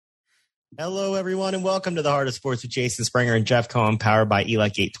Hello, everyone, and welcome to the Heart of Sports with Jason Springer and Jeff Cohen, powered by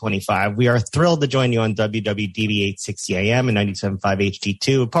ELEC 825. We are thrilled to join you on WWDB 860 AM and 97.5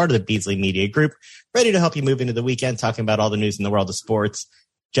 HD2, a part of the Beasley Media Group, ready to help you move into the weekend, talking about all the news in the world of sports.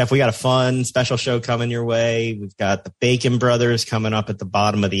 Jeff, we got a fun special show coming your way. We've got the Bacon Brothers coming up at the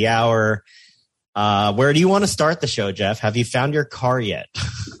bottom of the hour. Where do you want to start the show, Jeff? Have you found your car yet?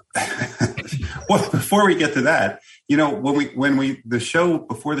 Well, before we get to that, you know,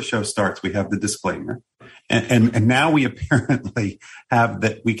 before the show starts, we have the disclaimer, and now we apparently have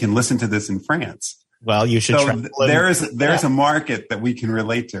that we can listen to this in France. Well, you should. So there's a market that we can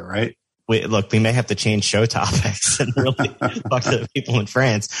relate to, right? We may have to change show topics and really talk to the people in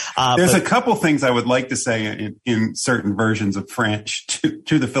France. There's a couple things I would like to say in certain versions of French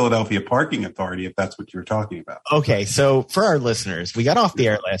to the Philadelphia Parking Authority, if that's what you're talking about. Okay, so for our listeners, we got off the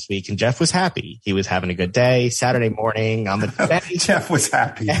air last week, and Jeff was happy. He was having a good day. Saturday morning, Jeff was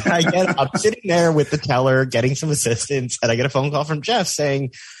happy. I'm sitting there with the teller, getting some assistance, and I get a phone call from Jeff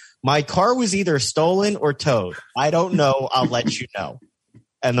saying, "My car was either stolen or towed. I don't know. I'll let you know."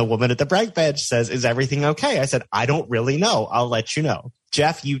 And the woman at the brake bench says, "Is everything okay?" I said, "I don't really know. I'll let you know."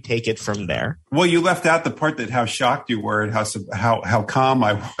 Jeff, you take it from there. Well, you left out the part that how shocked you were and how calm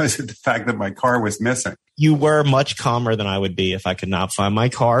I was at the fact that my car was missing. You were much calmer than I would be if I could not find my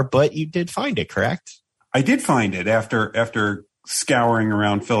car, but you did find it, correct? I did find it after scouring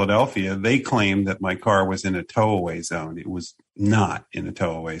around Philadelphia. They claimed that my car was in a tow-away zone. It was not in a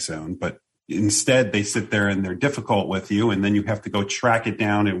tow-away zone, but instead, they sit there and they're difficult with you, and then you have to go track it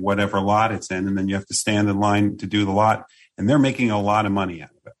down at whatever lot it's in, and then you have to stand in line to do the lot, and they're making a lot of money out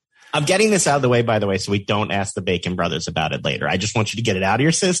of it. I'm getting this out of the way, by the way, so we don't ask the Bacon Brothers about it later. I just want you to get it out of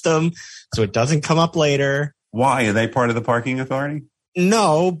your system so it doesn't come up later. Why? Are they part of the parking authority?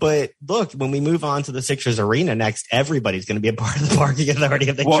 No, but look, when we move on to the Sixers arena next, everybody's going to be a part of the parking authority.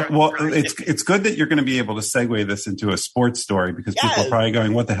 It's good that you're going to be able to segue this into a sports story because people are probably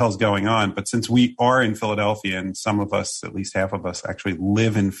going, what the hell's going on? But since we are in Philadelphia and some of us, at least half of us, actually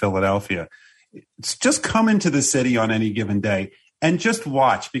live in Philadelphia, it's just come into the city on any given day and just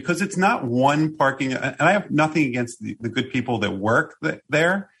watch, because it's not one parking. And I have nothing against the good people that work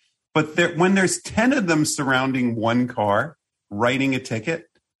there, but when there's 10 of them surrounding one car, writing a ticket,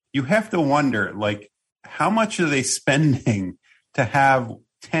 you have to wonder, like, how much are they spending to have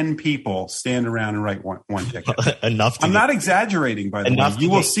 10 people stand around and write one ticket? Enough. I'm not exaggerating, by the way. You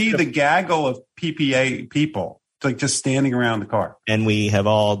will see the gaggle of PPA people like just standing around the car. And we have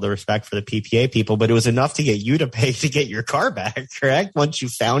all the respect for the PPA people, but it was enough to get you to pay to get your car back, correct? Once you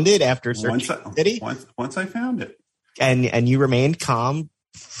found it after searching the city? Once I found it. And you remained calm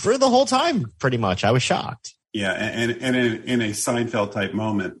for the whole time, pretty much. I was shocked. Yeah, and in a Seinfeld type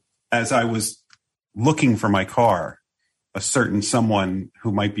moment, as I was looking for my car, a certain someone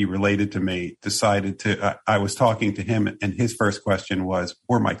who might be related to me decided to, I was talking to him, and his first question was,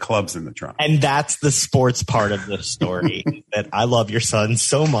 were my clubs in the trunk? And that's the sports part of the story that I love your son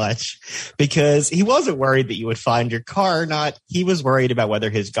so much, because he wasn't worried that you would find your car. He was worried about whether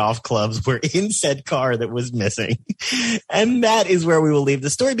his golf clubs were in said car that was missing. And that is where we will leave the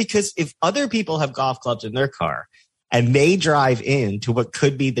story, because if other people have golf clubs in their car and they drive into what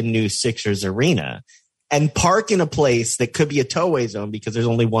could be the new Sixers arena and park in a place that could be a towaway zone because there's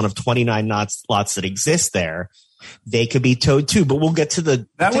only one of 29 lots that exist there, they could be towed too. But we'll get to the...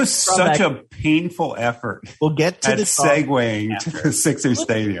 That was such a painful effort. We'll get to the segueing to the Sixers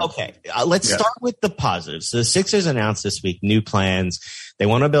stadium. Okay, let's start with the positives. So the Sixers announced this week new plans. They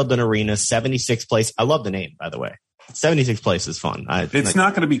want to build an arena, 76 place. I love the name, by the way. 76 place is fun. It's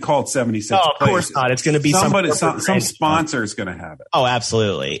not going to be called 76 place. No, of course not. It's going to be some sponsor is going to have it. Oh,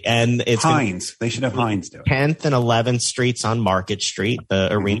 absolutely. And it's Heinz. They should have Heinz do it. 10th and 11th streets on Market Street.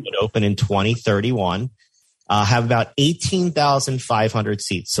 The arena would open in 2031. Have about 18,500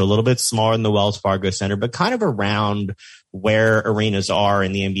 seats. So a little bit smaller than the Wells Fargo Center, but kind of around where arenas are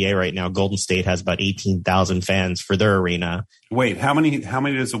in the NBA right now. Golden State has about 18,000 fans for their arena. Wait, how many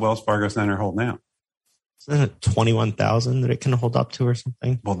does the Wells Fargo Center hold now? 21,000 that it can hold up to or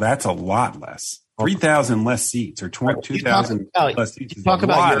something. Well, that's a lot less. 3,000 less seats or 2,000 less seats is a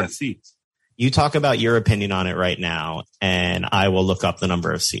lot of seats. You talk about your opinion on it right now, and I will look up the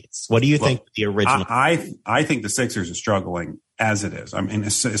number of seats. What do you think the original? I think the Sixers are struggling as it is. I mean,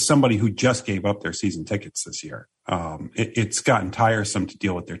 as somebody who just gave up their season tickets this year, it's gotten tiresome to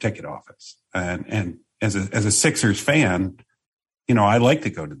deal with their ticket office. And as a Sixers fan, you know, I like to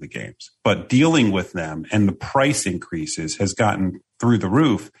go to the games, but dealing with them and the price increases has gotten through the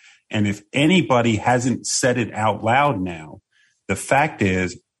roof. And if anybody hasn't said it out loud now, the fact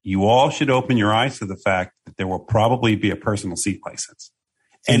is you all should open your eyes to the fact that there will probably be a personal seat license.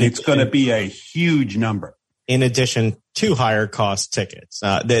 And it's going to be a huge number. In addition to higher cost tickets.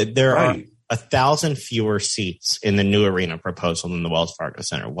 There are 1,000 fewer seats in the new arena proposal than the Wells Fargo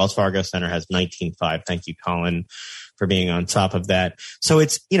Center. Wells Fargo Center has 19.5. Thank you, Cohen, for being on top of that. So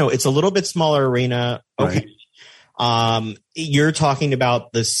it's a little bit smaller arena. Okay. Right. You're talking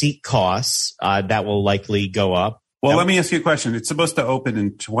about the seat costs that will likely go up. Well, let me ask you a question. It's supposed to open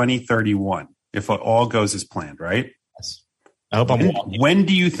in 2031 if it all goes as planned, right? Yes. I hope I'm wrong. When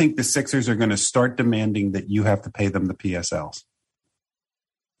do you think the Sixers are going to start demanding that you have to pay them the PSLs?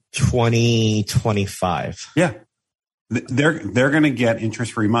 2025. Yeah. They're going to get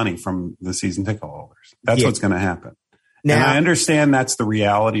interest-free money from the season ticket holders. That's what's going to happen. Now, and I understand that's the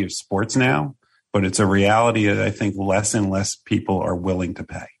reality of sports now, but it's a reality that I think less and less people are willing to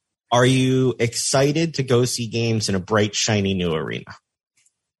pay. Are you excited to go see games in a bright, shiny new arena?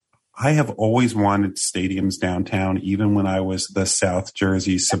 I have always wanted stadiums downtown, even when I was the South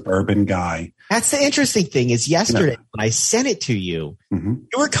Jersey suburban guy. That's the interesting thing is yesterday when I sent it to you, you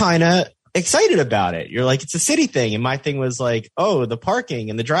were kind of excited about it. You're like, it's a city thing. And my thing was like, oh, the parking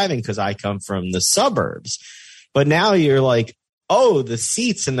and the driving because I come from the suburbs. But now you're like, oh, the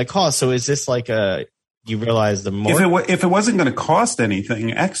seats and the cost. So is this like you realize the more? If it wasn't going to cost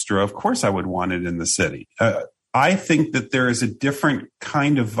anything extra, of course I would want it in the city. I think that there is a different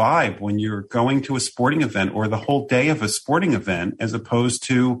kind of vibe when you're going to a sporting event or the whole day of a sporting event, as opposed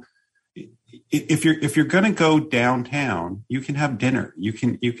to if you're going to go downtown, you can have dinner, you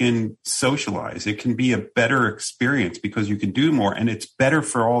can socialize. It can be a better experience because you can do more, and it's better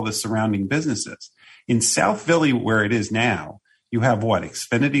for all the surrounding businesses. In South Philly, where it is now, you have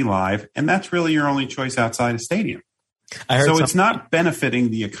Xfinity Live, and that's really your only choice outside a stadium. So it's not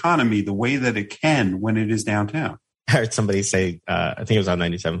benefiting the economy the way that it can when it is downtown. I heard somebody say, I think it was on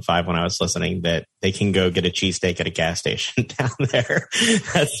 97.5 when I was listening, that they can go get a cheesesteak at a gas station down there.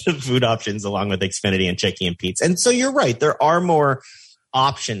 That's the food options along with Xfinity and Chicky and Pete's. And so you're right. There are more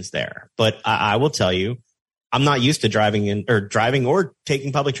options there. But I will tell you, I'm not used to driving or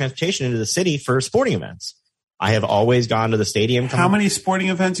taking public transportation into the city for sporting events. I have always gone to the stadium. How many sporting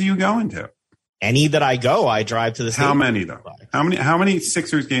events are you going to? Any that I go, I drive to the stadium. How many though? How many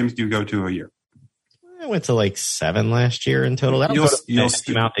Sixers games do you go to a year? I went to like 7 last year in total. That'll go to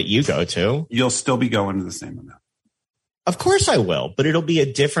the amount that you go to. You'll still be going to the same amount. Of course I will, but it'll be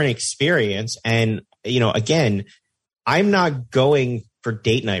a different experience. And, again, I'm not going for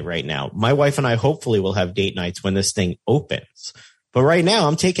date night right now. My wife and I hopefully will have date nights when this thing opens. But right now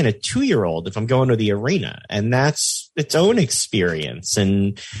I'm taking a 2-year-old if I'm going to the arena, and that's its own experience.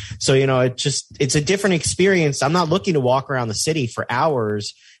 And so, it's a different experience. I'm not looking to walk around the city for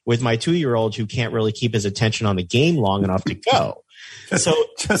hours with my 2-year-old who can't really keep his attention on the game long enough to go. So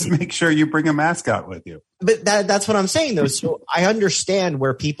just make sure you bring a mascot with you. But that's what I'm saying, though. So I understand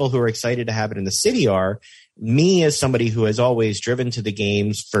where people who are excited to have it in the city are. Me, as somebody who has always driven to the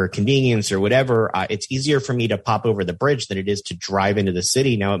games for convenience or whatever, it's easier for me to pop over the bridge than it is to drive into the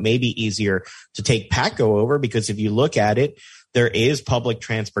city. Now, it may be easier to take Patco over because if you look at it, there is public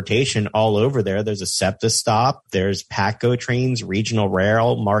transportation all over there. There's a SEPTA stop. There's Patco trains, Regional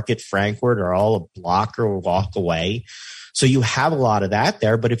Rail, Market, Frankfurt are all a block or a walk away. So you have a lot of that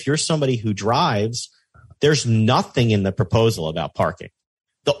there. But if you're somebody who drives, there's nothing in the proposal about parking.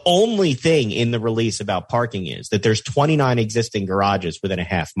 The only thing in the release about parking is that there's 29 existing garages within a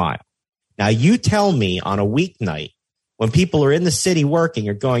half mile. Now, you tell me on a weeknight when people are in the city working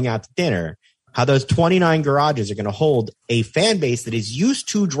or going out to dinner, how those 29 garages are going to hold a fan base that is used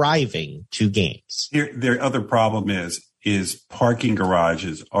to driving to games. Their other problem is parking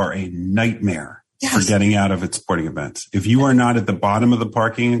garages are a nightmare for getting out of at sporting events. If you are not at the bottom of the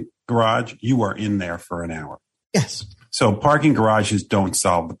parking garage, you are in there for an hour. Yes. So parking garages don't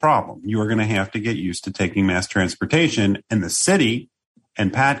solve the problem. You are going to have to get used to taking mass transportation, and the city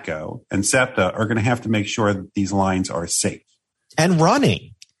and Patco and SEPTA are going to have to make sure that these lines are safe. And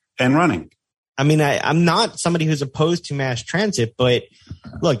running. I mean, I'm not somebody who's opposed to mass transit, but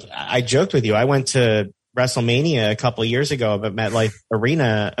look, I joked with you. I went to WrestleMania a couple of years ago at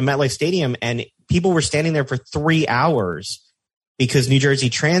MetLife Stadium, and people were standing there for 3 hours because New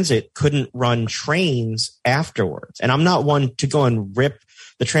Jersey Transit couldn't run trains afterwards. And I'm not one to go and rip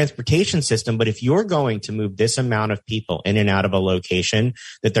the transportation system, but if you're going to move this amount of people in and out of a location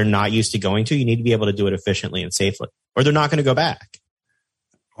that they're not used to going to, you need to be able to do it efficiently and safely, or they're not going to go back.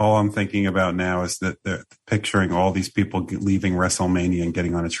 All I'm thinking about now is that they're picturing all these people leaving WrestleMania and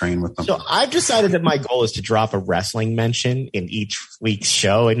getting on a train with them. So I've decided that my goal is to drop a wrestling mention in each week's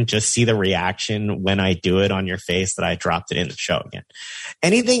show and just see the reaction when I do it on your face that I dropped it in the show again.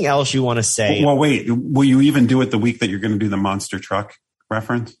 Anything else you want to say? Well, wait, will you even do it the week that you're going to do the monster truck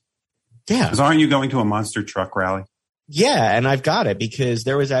reference? Yeah. Because aren't you going to a monster truck rally? Yeah, and I've got it because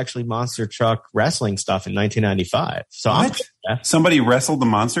there was actually monster truck wrestling stuff in 1995. So Somebody wrestled the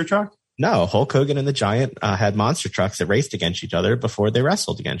monster truck? No, Hulk Hogan and the Giant had monster trucks that raced against each other before they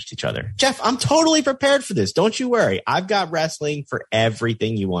wrestled against each other. Jeff, I'm totally prepared for this. Don't you worry. I've got wrestling for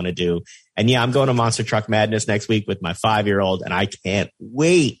everything you want to do. And yeah, I'm going to Monster Truck Madness next week with my 5-year-old, and I can't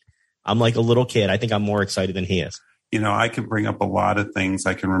wait. I'm like a little kid. I think I'm more excited than he is. You know, I can bring up a lot of things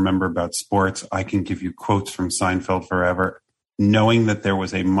I can remember about sports. I can give you quotes from Seinfeld forever. Knowing that there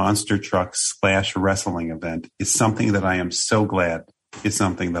was a monster truck / wrestling event is something that I am so glad is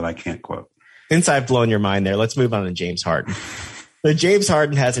something that I can't quote. Since I've blown your mind there, let's move on to James Harden. So James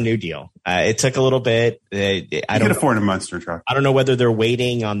Harden has a new deal. It took a little bit. I can afford a monster truck. I don't know whether they're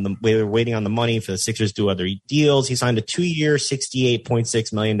waiting on the money for the Sixers to do other deals. He signed a 2-year,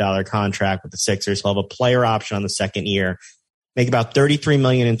 $68.6 million contract with the Sixers. He'll have a player option on the second year. Make about $33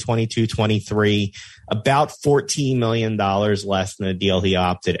 million in 22-23, about $14 million less than the deal he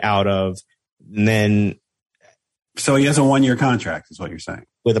opted out of. And then, so he has a 1-year contract, is what you're saying,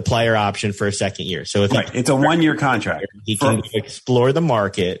 with a player option for a second year. So if it's a 1-year contract, he can explore the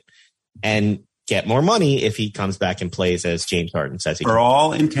market and get more money if he comes back and plays as James Harden says he can. For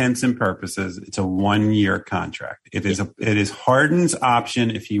all intents and purposes, it's a 1-year contract. It is Harden's option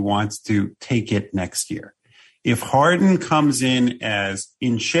if he wants to take it next year. If Harden comes in as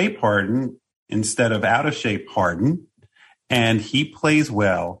in shape Harden instead of out of shape Harden, and he plays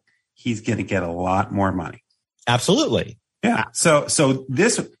well, he's going to get a lot more money. Absolutely. Yeah. So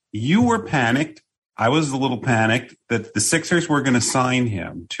this, you were panicked. I was a little panicked that the Sixers were going to sign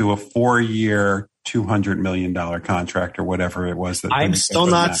him to a 4-year, $200 million contract or whatever it was. I'm still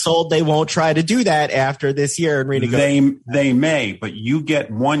not sold they won't try to do that after this year and renegotiate. They may, but you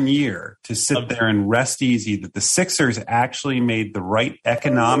get 1 year to sit there and rest easy that the Sixers actually made the right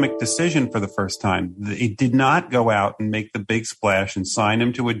economic decision for the first time. It did not go out and make the big splash and sign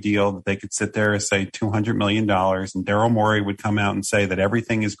him to a deal that they could sit there and say $200 million and Daryl Morey would come out and say that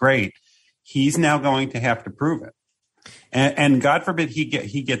everything is great. He's now going to have to prove it. And God forbid he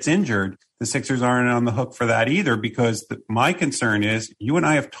gets injured. The Sixers aren't on the hook for that either, because my concern is you and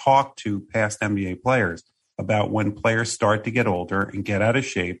I have talked to past NBA players about when players start to get older and get out of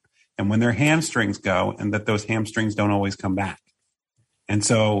shape and when their hamstrings go, and that those hamstrings don't always come back. And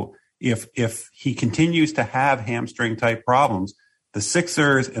so if he continues to have hamstring type problems, the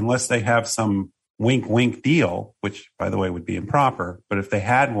Sixers, unless they have some wink, wink deal, which by the way would be improper, but if they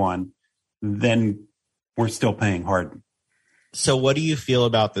had one, then we're still paying Harden. So what do you feel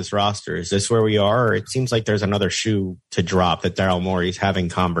about this roster? Is this where we are? Or it seems like there's another shoe to drop, that Daryl Morey's having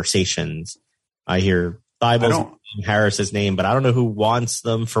conversations. I hear Thibault's Harris's name, but I don't know who wants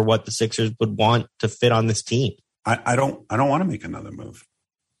them for what the Sixers would want to fit on this team. I don't want to make another move.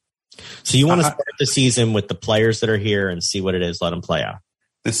 So you want to start the season with the players that are here and see what it is, let them play out.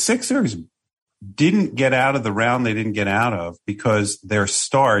 The Sixers didn't get out of the round they didn't get out of because their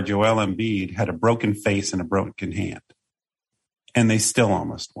star, Joel Embiid, had a broken face and a broken hand. And they still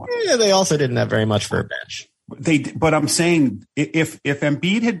almost won. Yeah, they also didn't have very much for a bench. But I'm saying if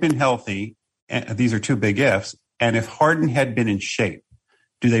Embiid had been healthy, and these are two big ifs, and if Harden had been in shape,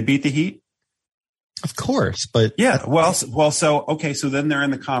 do they beat the Heat? Of course, but yeah. Well, so okay, so then they're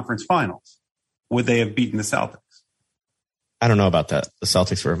in the conference finals. Would they have beaten the Celtics? I don't know about that. The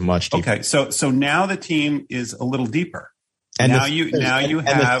Celtics were much deeper. Okay, so now the team is a little deeper. And the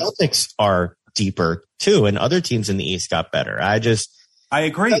Celtics are deeper too, and other teams in the East got better. I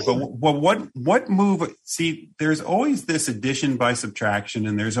agree, but what move? See, there's always this addition by subtraction,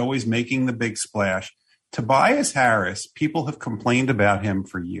 and there's always making the big splash. Tobias Harris, people have complained about him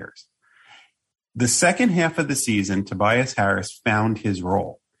for years. The second half of the season, Tobias Harris found his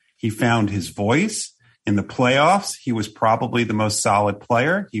role. He found his voice. In the playoffs, he was probably the most solid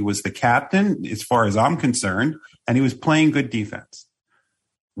player. He was the captain, as far as I'm concerned, and he was playing good defense.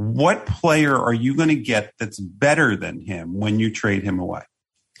 What player are you going to get that's better than him when you trade him away?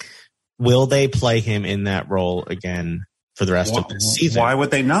 Will they play him in that role again for the rest of the season? Why would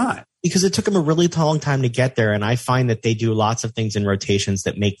they not? Because it took him a really long time to get there, and I find that they do lots of things in rotations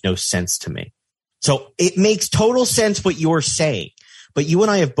that make no sense to me. So it makes total sense what you're saying. But you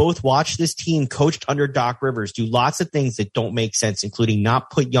and I have both watched this team coached under Doc Rivers do lots of things that don't make sense, including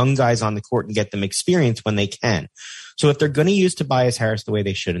not put young guys on the court and get them experience when they can. So if they're going to use Tobias Harris the way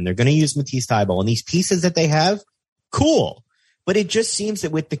they should, and they're going to use Matisse Thybulle and these pieces that they have, cool. But it just seems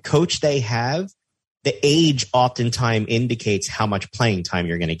that with the coach they have, the age oftentimes indicates how much playing time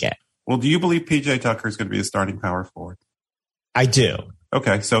you're going to get. Well, do you believe PJ Tucker is going to be a starting power forward? I do.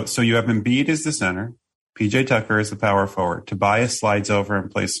 Okay, so you have Embiid as the center. PJ Tucker is the power forward. Tobias slides over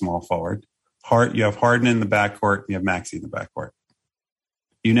and plays small forward. You have Harden in the backcourt. You have Maxey in the backcourt.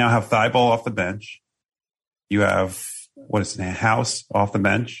 You now have Thibault off the bench. You have, House off the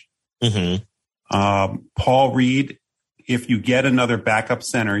bench. Mm-hmm. Paul Reed. If you get another backup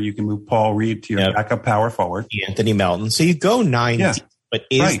center, you can move Paul Reed to your backup power forward. Anthony Melton. So you go 9, but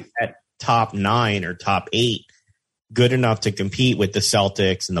is that top 9 or top 8 good enough to compete with the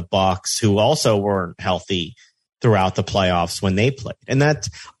Celtics and the Bucks, who also weren't healthy throughout the playoffs when they played? And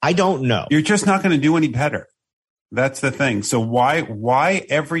I don't know. You're just not going to do any better. That's the thing. So why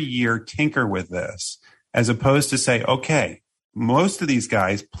every year tinker with this as opposed to say, okay, most of these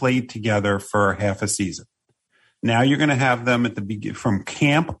guys played together for half a season. Now you're going to have them from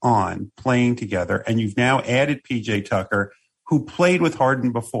camp on playing together, and you've now added PJ Tucker, who played with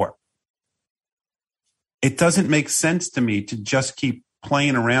Harden before. It doesn't make sense to me to just keep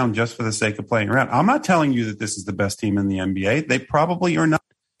playing around just for the sake of playing around. I'm not telling you that this is the best team in the NBA. They probably are not.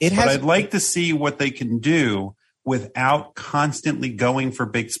 But I'd like to see what they can do without constantly going for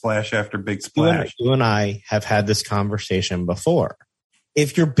big splash after big splash. You and I have had this conversation before.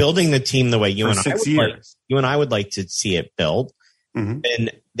 If you're building the team the way you and I would like to see it built, then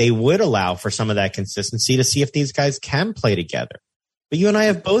they would allow for some of that consistency to see if these guys can play together. But you and I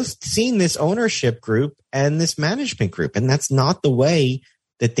have both seen this ownership group and this management group, and that's not the way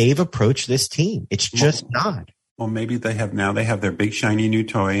that they've approached this team. It's just not. Well, maybe they have their big shiny new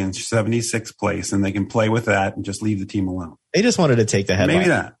toy in 76th place, and they can play with that and just leave the team alone. They just wanted to take the headline. Maybe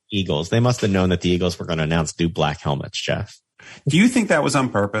that. Eagles. They must have known that the Eagles were going to announce new black helmets, Jeff. Do you think that was on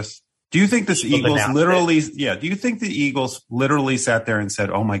purpose? Do you think do you think the Eagles literally sat there and said,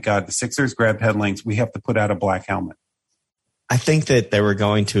 oh my God, the Sixers grabbed headlines. We have to put out a black helmet. I think that they were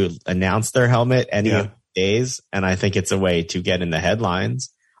going to announce their helmet any days. And I think it's a way to get in the headlines.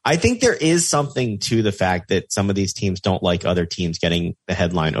 I think there is something to the fact that some of these teams don't like other teams getting the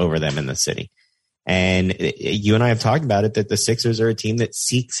headline over them in the city. And you and I have talked about it, that the Sixers are a team that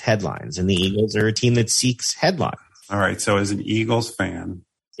seeks headlines and the Eagles are a team that seeks headlines. All right. So as an Eagles fan,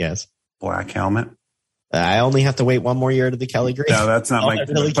 yes, black helmet. I only have to wait one more year to the Kelly Green. No, that's not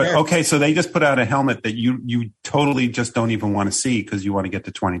okay. So they just put out a helmet that you totally just don't even want to see because you want to get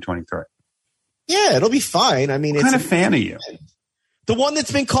to 2023. Yeah, it'll be fine. I mean, what kind of fan are you? The one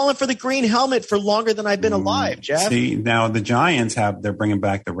that's been calling for the green helmet for longer than I've been alive, Jeff. See, now the Giants they're bringing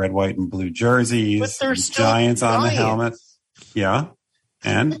back the red, white, and blue jerseys. But they're still Giants on the helmet. Yeah.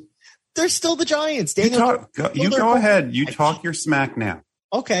 And they're still the Giants. You go ahead. You talk your smack now.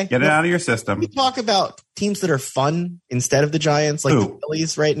 Okay. Get it out of your system. We talk about teams that are fun instead of the Giants, like the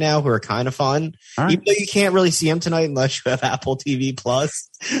Phillies right now, who are kind of fun. Right. Even though you can't really see them tonight unless you have Apple TV Plus.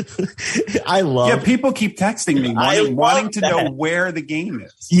 I love. Yeah, people keep texting me wanting to know where the game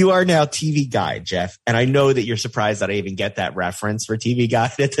is. You are now TV Guide, Jeff, and I know that you're surprised that I even get that reference for TV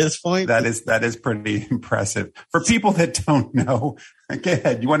Guide at this point. That is pretty impressive for people that don't know. Go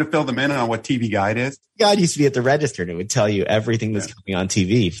ahead. You want to fill them in on what TV Guide is? Guide used to be at the register and it would tell you everything that's coming on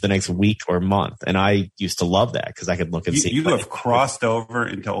TV for the next week or month. And I used to love that because I could look and see. You have crossed over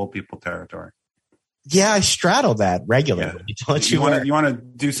into old people territory. Yeah, I straddle that regularly. Yeah. You want to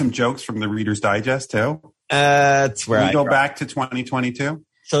do some jokes from the Reader's Digest too? That's where I go back to 2022.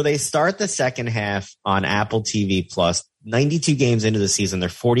 So they start the second half on Apple TV Plus. 92 games into the season, they're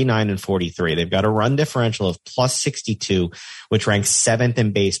 49-43. They've got a run differential of plus 62, which ranks 7th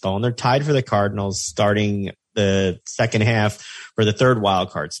in baseball, and they're tied for the Cardinals starting the second half for the third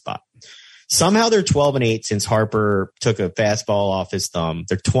wild card spot. Somehow they're 12-8 since Harper took a fastball off his thumb.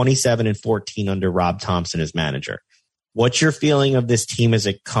 They're 27-14 under Rob Thompson as manager. What's your feeling of this team as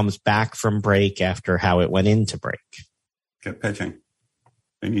it comes back from break after how it went into break? Get pitching.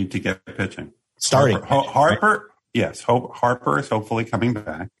 They need to get pitching. Starting. Harper. Yes, Harper is hopefully coming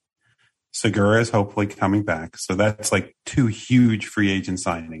back. Segura is hopefully coming back. So that's like 2 huge free agent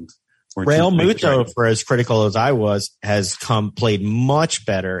signings. Real Muto, for as critical as I was, has played much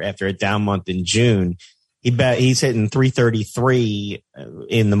better after a down month in June. He's hitting 333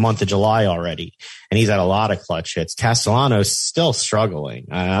 in the month of July already, and he's had a lot of clutch hits. Castellanos still struggling.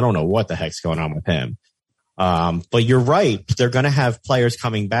 I don't know what the heck's going on with him. But you're right. They're going to have players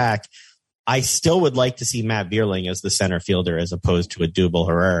coming back. I still would like to see Matt Vierling as the center fielder as opposed to a Dubal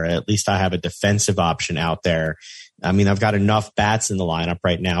Herrera. At least I have a defensive option out there. I mean, I've got enough bats in the lineup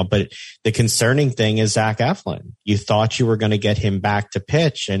right now, but the concerning thing is Zach Eflin. You thought you were going to get him back to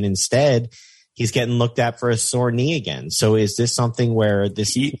pitch, and instead he's getting looked at for a sore knee again. So is this something where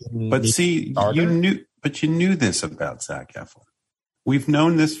this? You knew this about Zach Eflin. We've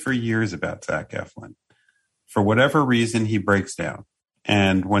known this for years about Zach Eflin. For whatever reason, he breaks down.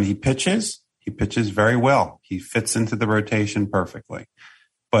 And when he pitches, He pitches very well. He fits into the rotation perfectly.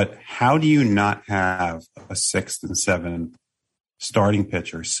 But how do you not have a 6th and 7th starting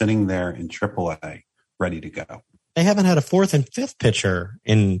pitcher sitting there in AAA ready to go? They haven't had a 4th and 5th pitcher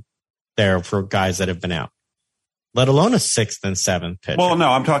in there for guys that have been out, let alone a 6th and 7th pitcher. Well, no,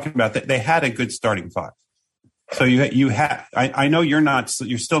 I'm talking about that. They had a good starting 5. So you had. I know you're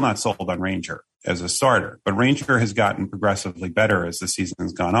still not sold on Ranger as a starter, but Ranger has gotten progressively better as the season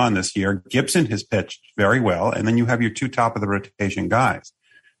has gone on this year. Gibson has pitched very well, and then you have your 2 top of the rotation guys.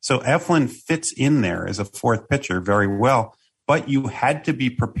 So Eflin fits in there as a 4th pitcher very well, but you had to be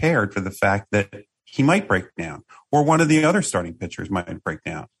prepared for the fact that he might break down or one of the other starting pitchers might break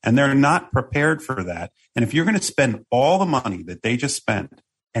down. And they're not prepared for that. And if you're going to spend all the money that they just spent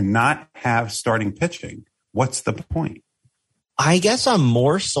and not have starting pitching, what's the point? I guess I'm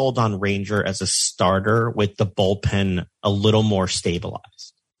more sold on Ranger as a starter with the bullpen a little more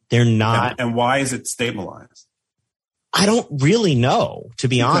stabilized. They're not. And why is it stabilized? I don't really know, to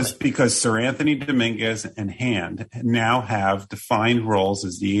be honest. Because Sir Anthony Dominguez and Hand now have defined roles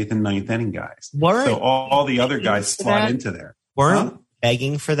as the 8th and 9th inning guys. So all the other guys slot into there. Weren't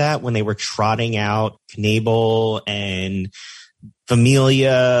begging for that when they were trotting out Knebel and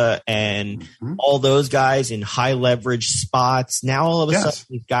Familia and all those guys in high leverage spots. Now all of a sudden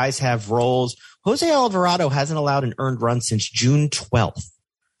these guys have roles. Jose Alvarado hasn't allowed an earned run since June 12th.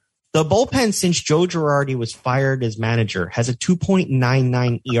 The bullpen since Joe Girardi was fired as manager has a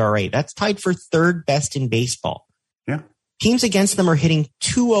 2.99 ERA. That's tied for 3rd best in baseball. Yeah. Teams against them are hitting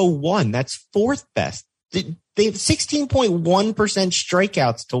 201. That's 4th best. They have 16.1%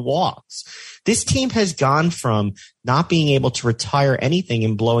 strikeouts to walks. This team has gone from not being able to retire anything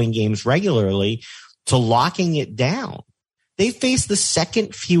and blowing games regularly to locking it down. They face the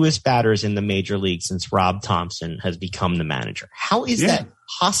 2nd fewest batters in the major league since Rob Thompson has become the manager. How is that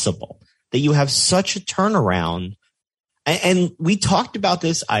possible that you have such a turnaround? And we talked about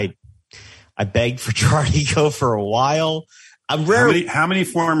this. I begged for Girardi to go for a while. How many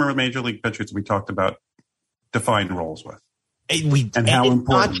former major league pitchers we talked about defined roles with? How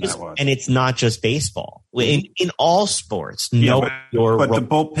important that was. And it's not just baseball. In all sports. But the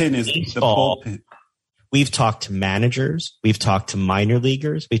bullpen is baseball. The bullpen. We've talked to managers. We've talked to minor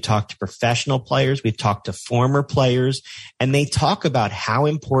leaguers. We've talked to professional players. We've talked to former players. And they talk about how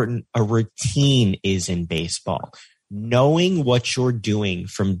important a routine is in baseball. Knowing what you're doing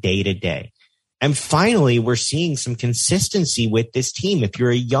from day to day. And finally, we're seeing some consistency with this team. If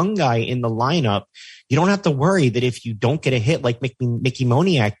you're a young guy in the lineup, you don't have to worry that if you don't get a hit like Mickey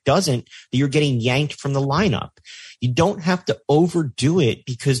Moniak doesn't, that you're getting yanked from the lineup. You don't have to overdo it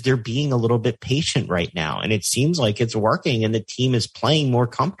because they're being a little bit patient right now. And it seems like it's working and the team is playing more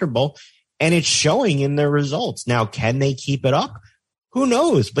comfortable and it's showing in their results. Now, can they keep it up? Who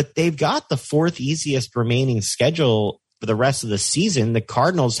knows? But they've got the 4th easiest remaining schedule for the rest of the season. The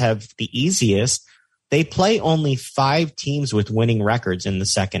Cardinals have the easiest. They play only 5 teams with winning records in the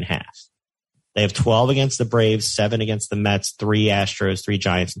second half. They have 12 against the Braves, 7 against the Mets, 3 Astros, 3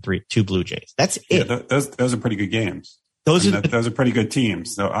 Giants, and 2 Blue Jays. That's it. Yeah, those are pretty good games. Those are pretty good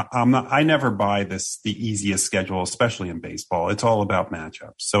teams. So I never buy the easiest schedule, especially in baseball. It's all about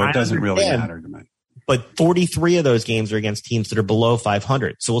matchups. So it doesn't really matter to me. But 43 of those games are against teams that are below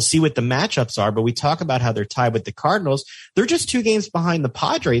 500. So we'll see what the matchups are. But we talk about how they're tied with the Cardinals. They're just 2 games behind the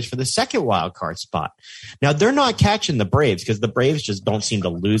Padres for the second wild card spot. Now, they're not catching the Braves because the Braves just don't seem to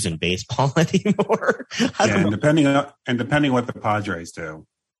lose in baseball anymore. And depending what the Padres do,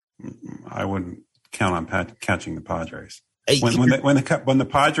 I wouldn't count on catching the Padres. When the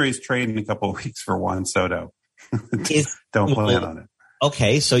Padres trade in a couple of weeks for Juan Soto, don't plan on it.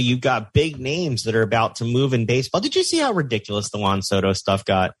 Okay, so you've got big names that are about to move in baseball. Did you see how ridiculous the Juan Soto stuff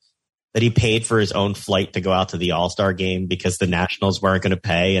got? That he paid for his own flight to go out to the All-Star game because the Nationals weren't going to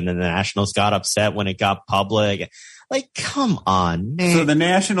pay, and then the Nationals got upset when it got public. Like, come on, man. So the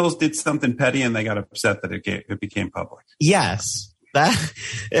Nationals did something petty, and they got upset that it became public. Yes.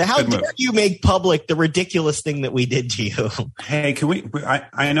 How dare you make public the ridiculous thing that we did to you? Hey, can we?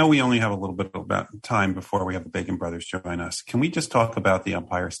 I know we only have a little bit about time before we have the Bacon Brothers join us. Can we just talk about the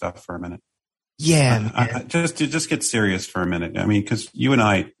umpire stuff for a minute? Yeah, just get serious for a minute. I mean, because you and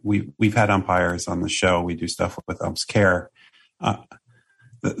I, we've had umpires on the show. We do stuff with Umps Care.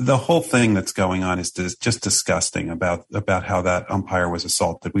 The whole thing that's going on is just disgusting about how that umpire was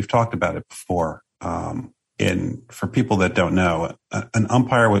assaulted. We've talked about it before. And for people that don't know, an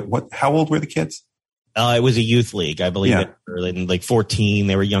umpire how old were the kids? It was a youth league, I believe. Yeah. They were like 14.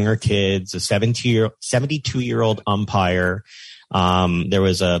 They were younger kids. A 72-year-old umpire There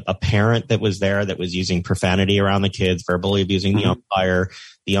was a parent that was there that was using profanity around the kids, verbally abusing the umpire.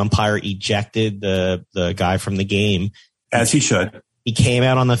 The umpire ejected the guy from the game. As he should. He came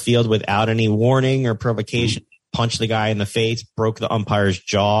out on the field without any warning or provocation, punched the guy in the face, broke the umpire's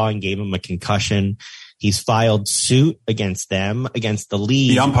jaw, and gave him a concussion. He's filed suit against them, against the league.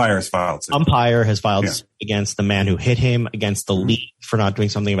 The umpire has filed suit. Umpire has filed suit against the man who hit him, against the league for not doing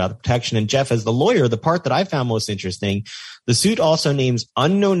something about the protection. And Jeff, as the lawyer, the part that I found most interesting, the suit also names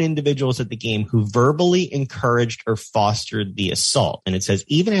unknown individuals at the game who verbally encouraged or fostered the assault. And it says,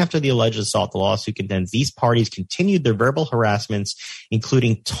 even after the alleged assault, the lawsuit contends these parties continued their verbal harassments,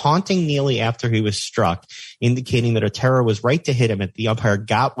 including taunting Neely after he was struck, indicating that Otero was right to hit him and the umpire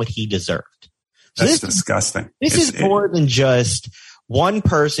got what he deserved. So That's disgusting. This is more than just one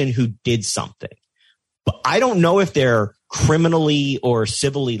person who did something. But I don't know if they're criminally or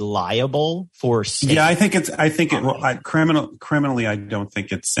civilly liable for. Yeah, criminally, I don't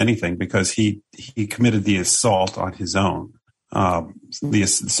think it's anything because he committed the assault on his own. So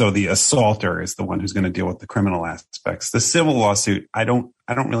the assaulter is the one who's going to deal with the criminal aspects. The civil lawsuit, I don't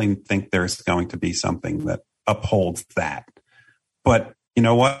really think there's going to be something that upholds that. But you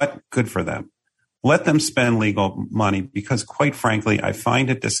know what? Good for them. Let them spend legal money because, quite frankly, I find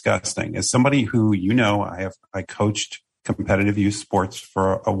it disgusting. As somebody who, I coached competitive youth sports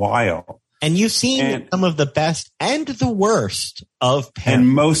for a while. And you've seen some of the best and the worst of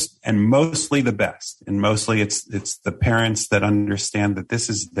parents. And mostly the best. And mostly it's the parents that understand that this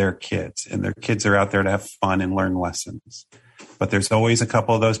is their kids and their kids are out there to have fun and learn lessons. But there's always a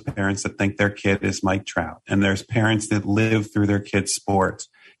couple of those parents that think their kid is Mike Trout. And there's parents that live through their kids' sports.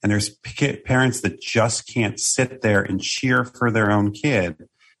 And there's parents that just can't sit there and cheer for their own kid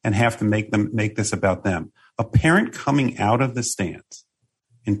and have to make this about them. A parent coming out of the stands,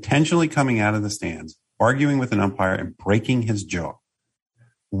 intentionally coming out of the stands, arguing with an umpire and breaking his jaw.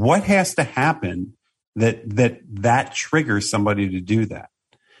 What has to happen that triggers somebody to do that?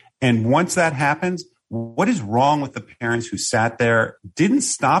 And once that happens, what is wrong with the parents who sat there, didn't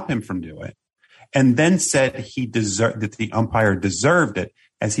stop him from doing it, and then said that the umpire deserved it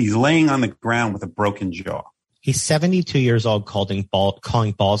as he's laying on the ground with a broken jaw? He's 72 years old calling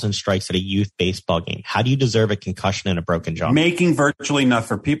balls and strikes at a youth baseball game. How do you deserve a concussion and a broken jaw? Making virtually nothing.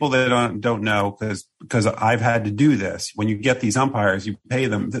 For people that don't know, because I've had to do this, when you get these umpires, you pay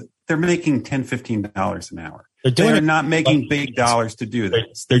them, they're making $10, $15 an hour. They're not making big dollars to do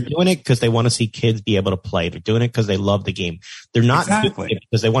this. They're doing it because they want to see kids be able to play. They're doing it because they love the game. They're not doing it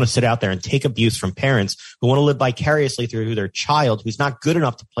because they want to sit out there and take abuse from parents who want to live vicariously through their child who's not good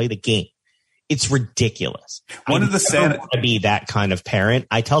enough to play the game. It's ridiculous. I want to be that kind of parent.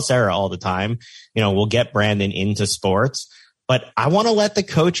 I tell Sarah all the time, we'll get Brandon into sports, but I want to let the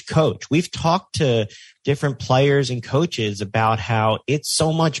coach. We've talked to different players and coaches about how it's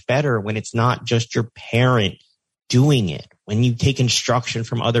so much better when it's not just your parent doing it, when you take instruction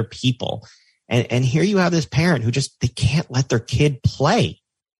from other people. And here you have this parent who they can't let their kid play.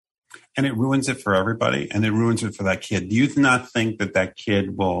 And it ruins it for everybody, and it ruins it for that kid. Do you not think that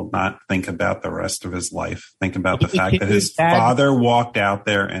kid will not think about the rest of his life? Think about the fact that his father walked out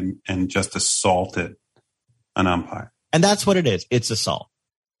there and just assaulted an umpire. And that's what it is. It's assault.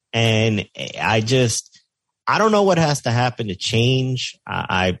 And I don't know what has to happen to change.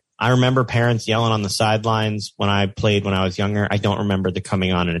 I remember parents yelling on the sidelines when I played when I was younger. I don't remember the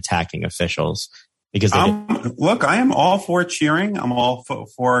coming on and attacking officials. Because look, I am all for cheering. I'm all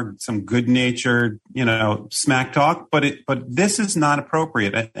for some good-natured, smack talk. But this is not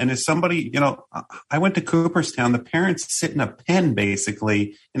appropriate. And as somebody, I went to Cooperstown. The parents sit in a pen,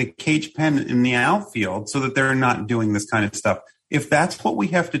 basically, in a cage pen in the outfield, so that they're not doing this kind of stuff. If that's what we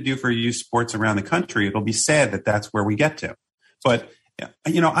have to do for youth sports around the country, it'll be sad that that's where we get to. But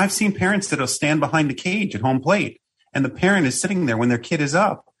I've seen parents that'll stand behind the cage at home plate, and the parent is sitting there when their kid is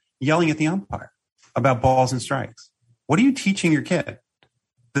up, yelling at the umpire about balls and strikes. What are you teaching your kid?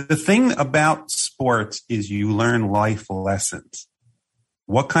 The thing about sports is you learn life lessons.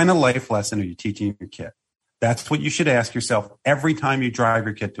 What kind of life lesson are you teaching your kid? That's what you should ask yourself every time you drive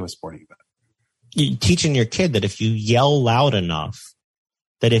your kid to a sporting event. You're teaching your kid that if you yell loud enough,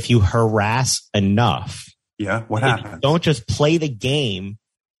 that if you harass enough, what happens? Don't just play the game.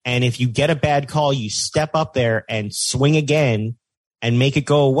 And if you get a bad call, you step up there and swing again and make it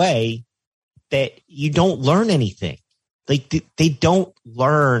go away, that you don't learn anything. They don't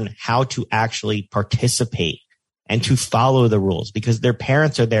learn how to actually participate and to follow the rules because their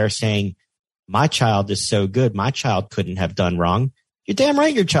parents are there saying, my child is so good. My child couldn't have done wrong. You're damn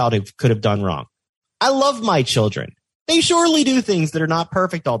right your child could have done wrong. I love my children. They surely do things that are not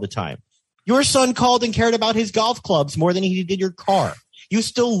perfect all the time. Your son called and cared about his golf clubs more than he did your car. You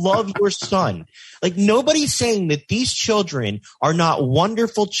still love your son. Like, nobody's saying that these children are not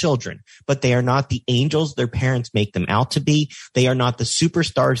wonderful children, but they are not the angels their parents make them out to be. They are not the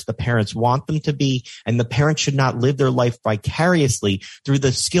superstars the parents want them to be. And the parents should not live their life vicariously through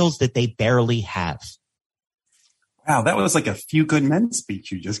the skills that they barely have. Wow, that was like a Few Good Men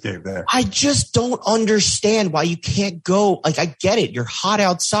speech you just gave there. I just don't understand why you can't go. Like, I get it. You're hot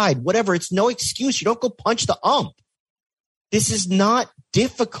outside, whatever. It's no excuse. You don't go punch the ump. This is not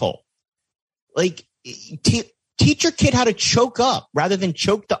difficult. Like, teach your kid how to choke up rather than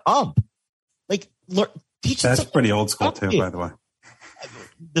choke the ump. Like, teach. That's pretty old school too, by the way.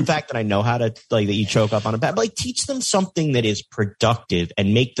 The fact that I know how to, like, that you choke up on a bat, but like, teach them something that is productive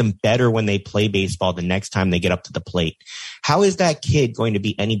and make them better when they play baseball the next time they get up to the plate. How is that kid going to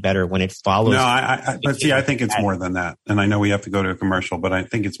be any better when it follows? No, but see, I think it's more than that. And I know we have to go to a commercial, but I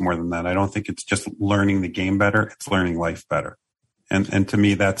think it's more than that. I don't think it's just learning the game better. It's learning life better. And to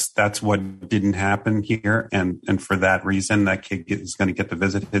me, that's what didn't happen here. And for that reason, that kid is going to get to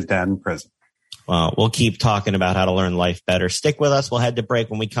visit his dad in prison. Well, we'll keep talking about how to learn life better. Stick with us. We'll head to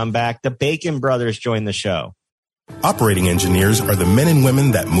break. When we come back, the Bacon Brothers join the show. Operating engineers are the men and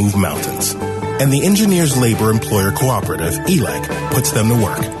women that move mountains. And the Engineers Labor Employer Cooperative, ELEC, puts them to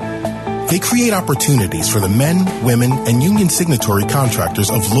work. They create opportunities for the men, women, and union signatory contractors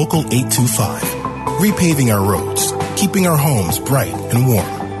of Local 825, repaving our roads, keeping our homes bright and warm,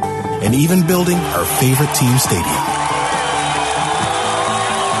 and even building our favorite team stadium.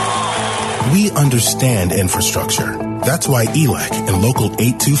 We understand infrastructure. That's why ELEC and Local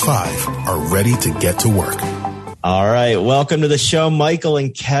 825 are ready to get to work. All right. Welcome to the show, Michael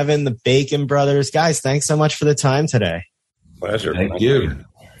and Kevin, the Bacon Brothers. Guys, thanks so much for the time today. Pleasure. Thank you.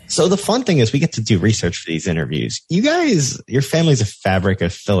 So the fun thing is we get to do research for these interviews. You guys, your family's a fabric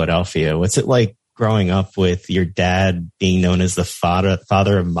of Philadelphia. What's it like growing up with your dad being known as the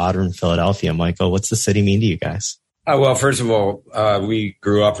father of modern Philadelphia? Michael, what's the city mean to you guys? Well, first of all, we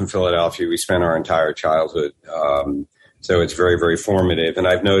grew up in Philadelphia. We spent our entire childhood. So it's very, very formative. And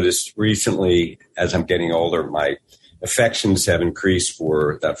I've noticed recently, as I'm getting older, my affections have increased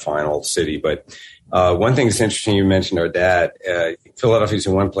for that final city. But one thing that's interesting, you mentioned our dad. Philadelphia is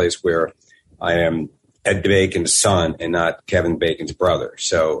the one place where I am Ed Bacon's son and not Kevin Bacon's brother.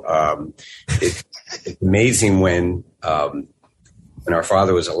 So it's amazing when our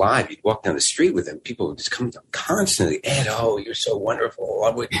father was alive, you'd walk down the street with him. People would just come constantly, Ed, oh, you're so wonderful.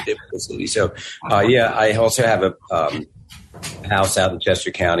 Love what you did for the city. So, I also have a house out in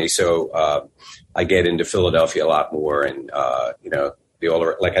Chester County. So I get into Philadelphia a lot more. And, the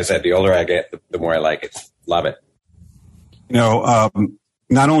older, like I said, the older I get, the more I like it. Love it.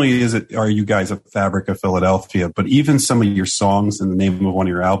 Not only are you guys a fabric of Philadelphia, but even some of your songs and the name of one of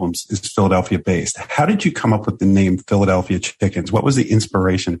your albums is Philadelphia based. How did you come up with the name Philadelphia Chickens? What was the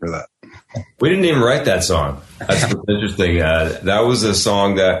inspiration for that? We didn't even write that song. That's what's interesting. That was a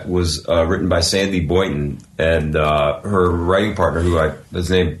song that was written by Sandy Boynton and her writing partner, his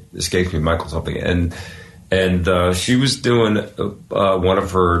name escapes me, Michael something, and she was doing one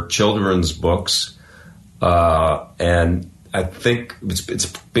of her children's books, and I think it's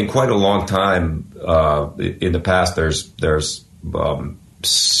been quite a long time. In the past, there's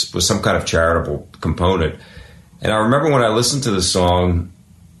was some kind of charitable component, and I remember when I listened to the song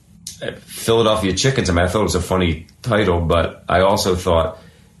Philadelphia Chickens. I mean, I thought it was a funny title, but I also thought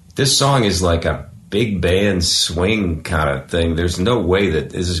this song is like a big band swing kind of thing. There's no way that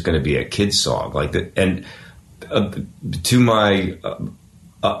this is going to be a kid's song like that. And to my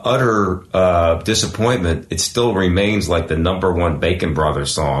utter disappointment, it still remains like the #1 Bacon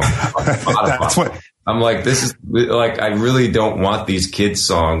Brothers song. That's what I'm like. This is like, I really don't want these kids'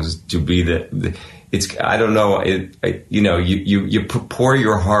 songs to be it's, I don't know. You pour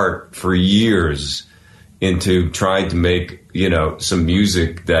your heart for years into trying to make, some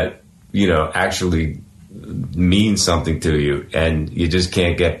music that, actually means something to you. And we just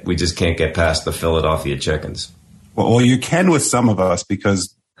can't get past the Philadelphia Chickens. Well, you can with some of us,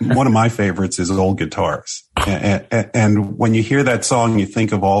 because one of my favorites is old guitars. And when you hear that song, you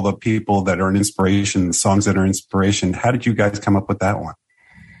think of all the people that are an inspiration, the songs that are inspiration. How did you guys come up with that one?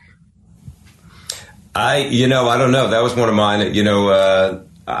 I don't know. That was one of mine. It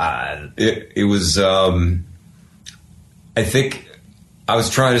was, I think I was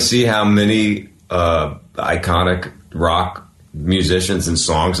trying to see how many iconic rock musicians and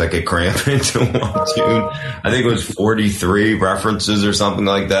songs I could cram into one tune. I think it was 43 references or something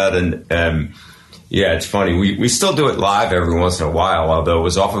like that. And yeah, it's funny. We still do it live every once in a while, although it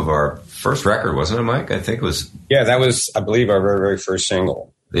was off of our first record, wasn't it, Mike? I think it was. Yeah, that was, I believe, our very, very first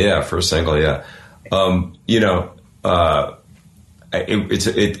single. Yeah, first single. Yeah,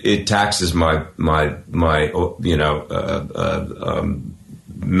 it taxes my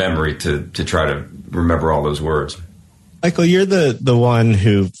memory to try to remember all those words. Michael, you're the one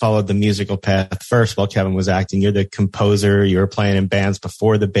who followed the musical path first while Kevin was acting. You're the composer. You were playing in bands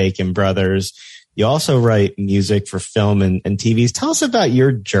before the Bacon Brothers. You also write music for film and TVs. Tell us about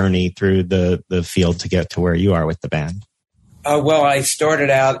your journey through the field to get to where you are with the band. Well, I started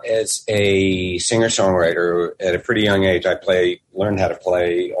out as a singer-songwriter at a pretty young age. I learned how to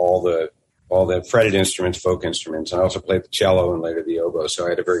play all the fretted instruments, folk instruments, and I also played the cello and later the oboe. So I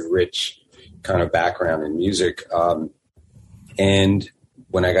had a very rich kind of background in music. And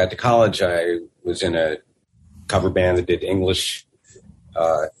when I got to college, I was in a cover band that did English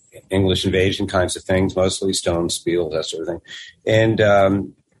invasion kinds of things, mostly Stones, Beatles, that sort of thing.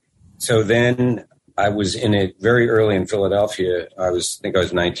 And so then I was in it very early in Philadelphia. I think I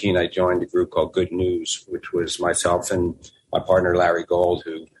was 19. I joined a group called Good News, which was myself and my partner, Larry Gold,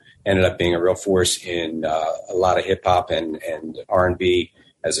 who ended up being a real force in a lot of hip hop and R&B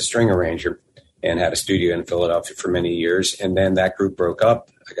as a string arranger, and had a studio in Philadelphia for many years. And then that group broke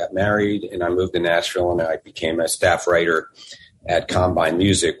up. I got married and I moved to Nashville, and I became a staff writer at Combine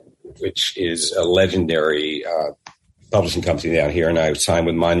Music, which is a legendary publishing company down here. And I signed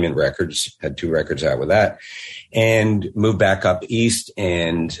with Monument Records, had 2 records out with that, and moved back up east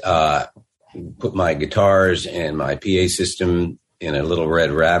and put my guitars and my PA system in a little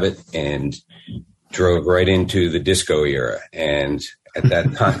Red Rabbit and drove right into the disco era. And at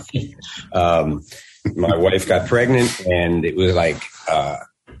that time, my wife got pregnant, and it was like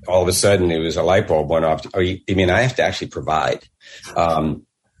all of a sudden it was a light bulb went off. I mean, I have to actually provide.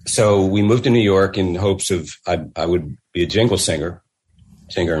 So we moved to New York in hopes of I would be a jingle singer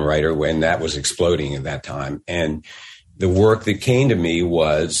and writer when that was exploding at that time. And the work that came to me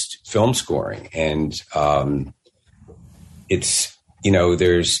was film scoring. And there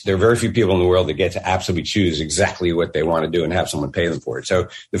are very few people in the world that get to absolutely choose exactly what they want to do and have someone pay them for it. So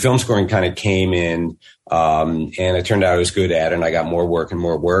the film scoring kind of came in, and it turned out I was good at it, and I got more work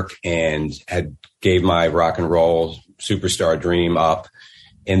and gave my rock and roll superstar dream up.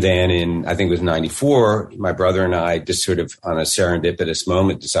 And then I think it was 94, my brother and I just sort of on a serendipitous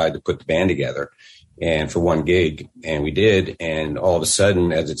moment decided to put the band together and for one gig, and we did. And all of a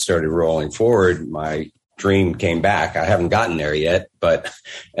sudden, as it started rolling forward, my dream came back. I haven't gotten there yet, but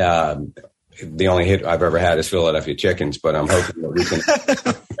the only hit I've ever had is Philadelphia Chickens, but I'm hoping that we can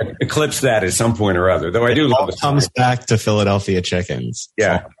eclipse that at some point or other, though I do love it. Comes back to Philadelphia Chickens.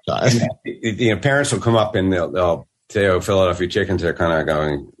 Yeah. Parents will come up and they'll say, "Oh, Philadelphia Chickens," they're kind of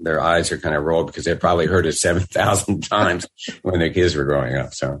going, their eyes are kind of rolled because they probably heard it 7,000 times when their kids were growing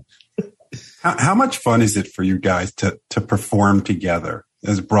up. So how much fun is it for you guys to perform together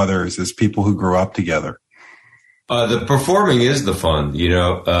as brothers, as people who grew up together? The performing is the fun,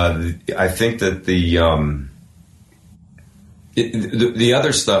 I think that the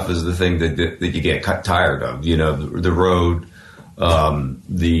other stuff is the thing that you get tired of, the road,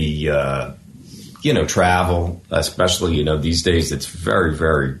 travel, especially, these days it's very,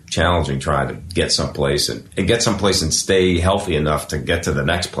 very challenging trying to get someplace and stay healthy enough to get to the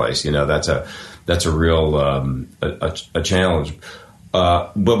next place. That's a real, a challenge.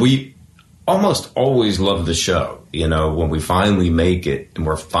 But we almost always love the show, when we finally make it and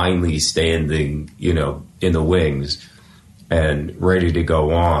we're finally standing, in the wings and ready to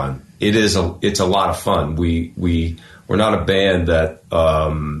go on. It's a lot of fun. We're not a band that,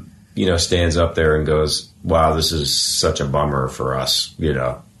 stands up there and goes, "Wow, this is such a bummer for us.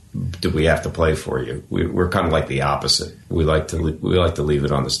 Do we have to play for you?" We're kind of like the opposite. We like to leave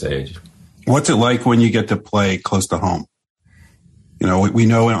it on the stage. What's it like when you get to play close to home? We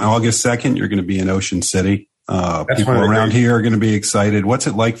know on August 2nd, you're going to be in Ocean City. People around here are going to be excited. What's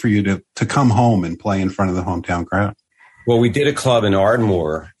it like for you to come home and play in front of the hometown crowd? Well, we did a club in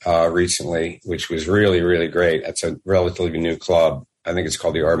Ardmore recently, which was really, really great. It's a relatively new club. I think it's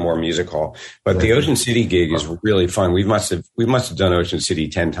called the Ardmore Music Hall. But the Ocean City gig is really fun. We must have done Ocean City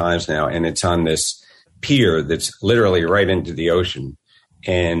 10 times now, and it's on this pier that's literally right into the ocean.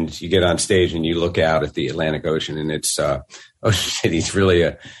 And you get on stage and you look out at the Atlantic Ocean, and it's Ocean City is really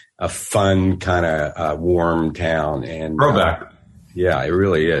a fun kind of warm town. And throwback. Yeah, it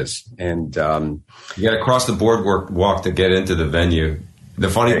really is. And you got to cross the boardwalk walk to get into the venue. The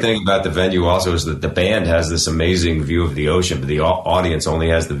funny thing about the venue also is that the band has this amazing view of the ocean, but the audience only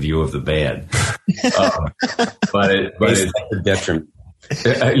has the view of the band. But it's a detriment.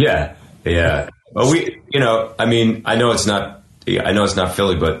 Yeah. But I know it's not I know it's not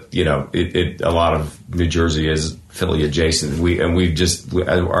Philly, but a lot of New Jersey is Philly adjacent.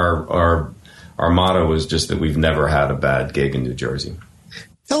 Our motto is just that we've never had a bad gig in New Jersey.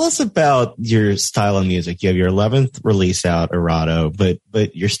 Tell us about your style of music. You have your 11th release out, Errato,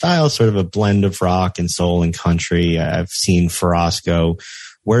 but your style is sort of a blend of rock and soul and country. I've seen Farasco.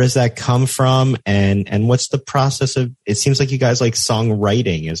 Where does that come from? And what's the process of, it seems like you guys like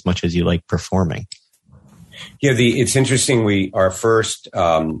songwriting as much as you like performing. Yeah, it's interesting. Our first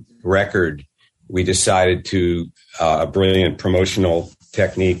record, we decided to a brilliant promotional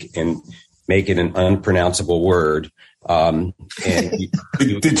technique and make it an unpronounceable word. Did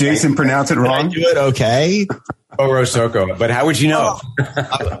Jason pronounce it wrong? Did I do it okay? Orosoko, but how would you know?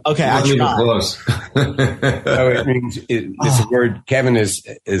 Okay, I tried. Close. It's a word. Kevin is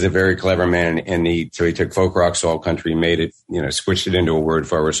a very clever man, and he took folk rock, soul, country, made it, switched it into a word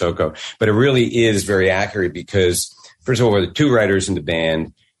for Orosoko. But it really is very accurate because, first of all, we're the two writers in the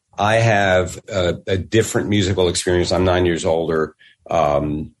band. I have a different musical experience. I'm 9 years older,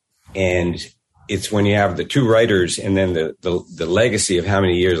 and it's when you have the two writers and then the legacy of how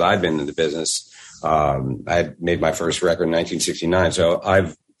many years I've been in the business. I had made my first record in 1969, so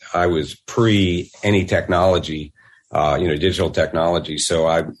I was pre any technology, digital technology. So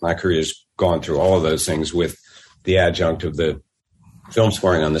my career has gone through all of those things with the adjunct of the film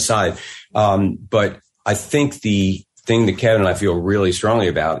scoring on the side. But I think the thing that Kevin and I feel really strongly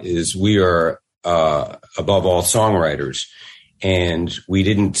about is we are above all songwriters. And we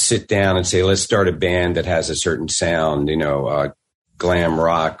didn't sit down and say, let's start a band that has a certain sound, glam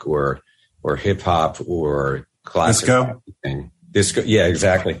rock or hip hop or classic disco. Yeah,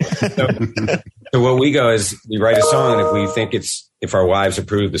 exactly. So what we go is we write a song, and if we think if our wives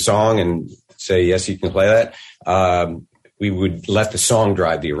approve the song and say, yes, you can play that, we would let the song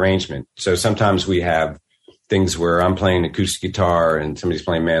drive the arrangement. So sometimes we have things where I'm playing acoustic guitar and somebody's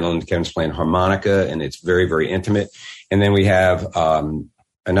playing mandolin, Kevin's playing harmonica, and it's very, very intimate. And then we have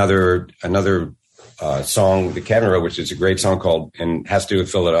another song that Kevin wrote, which is a great song called, and has to do with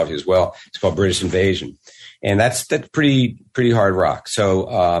Philadelphia as well. It's called British Invasion. And that's pretty hard rock.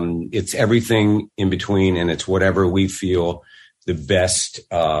 So it's everything in between, and it's whatever we feel the best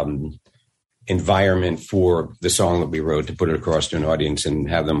environment for the song that we wrote to put it across to an audience and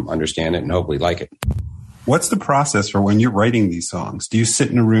have them understand it and hopefully like it. What's the process for when you're writing these songs? Do you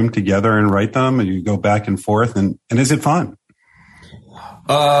sit in a room together and write them, and you go back and forth, and is it fun?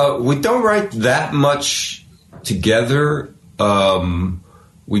 We don't write that much together.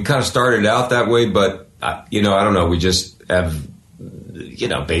 We kind of started out that way, but I don't know. We just have,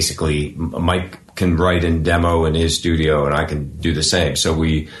 basically Mike can write in demo in his studio, and I can do the same. So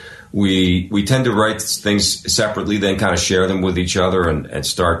we tend to write things separately, then kind of share them with each other and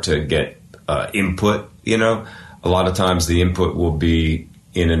start to get input. A lot of times the input will be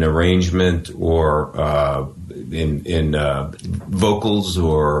in an arrangement or in vocals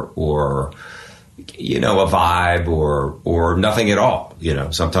or a vibe or nothing at all.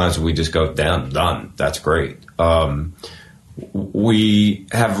 Sometimes we just go done. That's great. We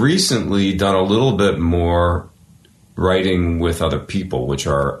have recently done a little bit more writing with other people, which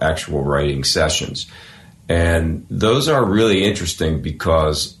are actual writing sessions. And those are really interesting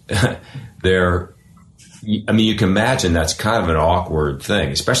because you can imagine that's kind of an awkward thing,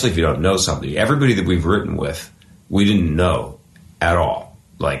 especially if you don't know somebody. Everybody that we've written with, we didn't know at all.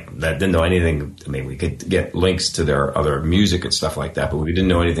 Like, that didn't know anything. I mean, we could get links to their other music and stuff like that, but we didn't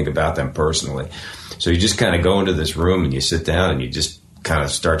know anything about them personally. So you just kind of go into this room and you sit down and you just kind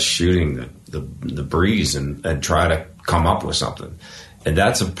of start shooting the breeze and try to come up with something. And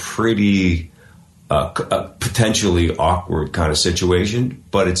that's a pretty potentially awkward kind of situation,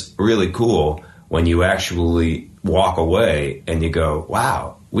 but it's really cool when you actually walk away and you go,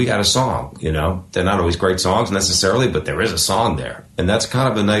 wow, we got a song. They're not always great songs necessarily, but there is a song there. And that's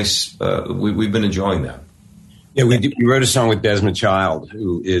kind of a nice, we've been enjoying that. Yeah, we wrote a song with Desmond Child,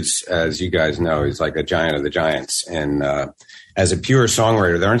 who is, as you guys know, he's like a giant of the giants. And as a pure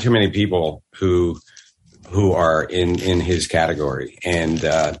songwriter, there aren't too many people who are in his category.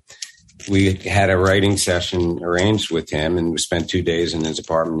 And we had a writing session arranged with him, and we spent 2 days in his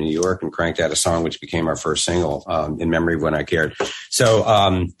apartment in New York and cranked out a song which became our first single, In Memory of When I Cared.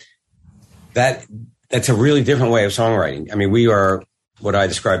 So that's a really different way of songwriting. I mean, we are what I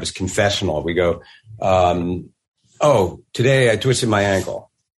describe as confessional. We go, today I twisted my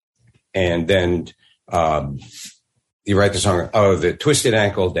ankle. And then you write the song, the twisted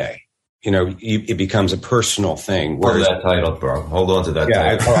ankle day. it becomes a personal thing. Hold that title, bro. Hold on to that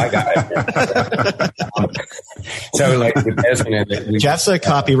title. I got it. So, like, Jeff's a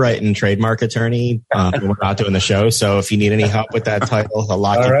copyright and trademark attorney. We're not doing the show, so if you need any help with that title, I'll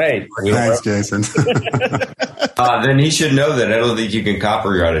lock it. All right. Thanks, Jason. Then he should know that I don't think you can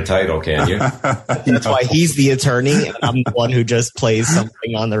copyright a title, can you? That's why he's the attorney, and I'm the one who just plays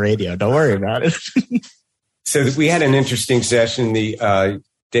something on the radio. Don't worry about it. So we had an interesting session the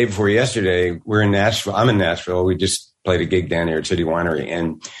day before yesterday. We're in Nashville. I'm in Nashville. We just played a gig down here at City Winery,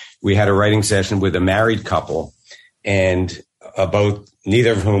 and we had a writing session with a married couple, and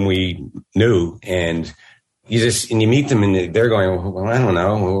neither of whom we knew. And you meet them, and they're going, well, I don't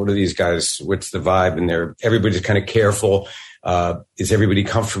know. What are these guys? What's the vibe? And everybody's kind of careful. Is everybody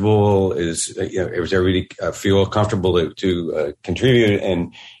comfortable? Does everybody feel comfortable to contribute?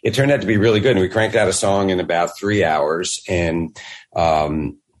 And it turned out to be really good. And we cranked out a song in about 3 hours. And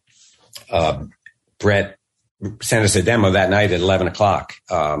Brett sent us a demo that night at 11 o'clock.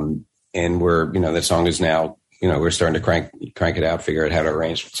 And that song is now, we're starting to crank it out, figure out how to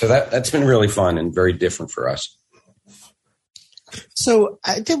arrange. So that's been really fun and very different for us. So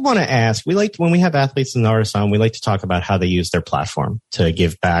I did want to ask, when we have athletes and artists on, we like to talk about how they use their platform to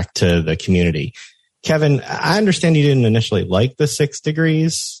give back to the community. Kevin, I understand you didn't initially like the 6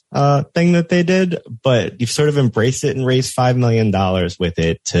 Degrees thing that they did, but you've sort of embraced it and raised $5 million with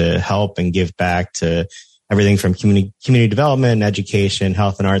it to help and give back to everything from community development, education,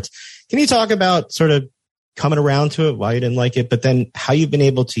 health and arts. Can you talk about sort of coming around to it, why you didn't like it, but then how you've been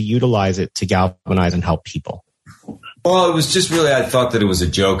able to utilize it to galvanize and help people? Well, it was just really, I thought that it was a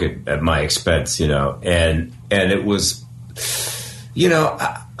joke at my expense, and it was,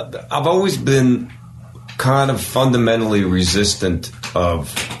 I've always been kind of fundamentally resistant of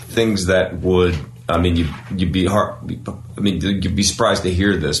things that would, you'd be surprised to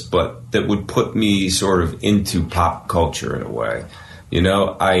hear this, but that would put me sort of into pop culture in a way.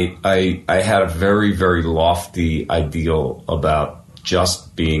 I had a very, very lofty ideal about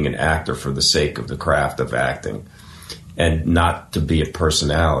just being an actor for the sake of the craft of acting, and not to be a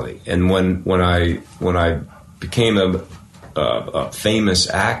personality. And when I became a famous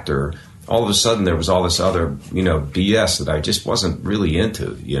actor, all of a sudden there was all this other BS that I just wasn't really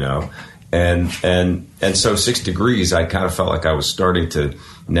into, and so 6 Degrees, I kind of felt like I was starting to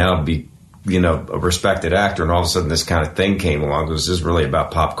now be a respected actor, and all of a sudden this kind of thing came along. This is really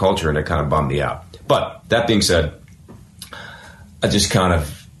about pop culture, and it kind of bummed me out. But that being said, I just kind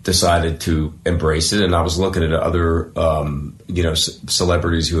of decided to embrace it, and I was looking at other,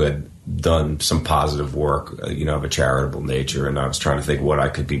 celebrities who had done some positive work, of a charitable nature, and I was trying to think what I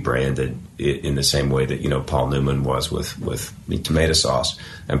could be branded in the same way that Paul Newman was with tomato sauce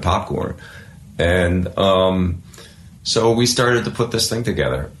and popcorn, and so we started to put this thing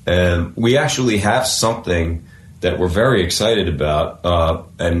together, and we actually have something that we're very excited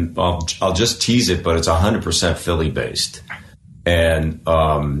about, and I'll just tease it, but it's 100% Philly based. And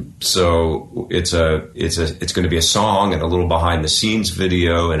so it's going to be a song and a little behind the scenes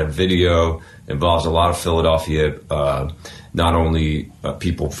video, and a video involves a lot of Philadelphia, not only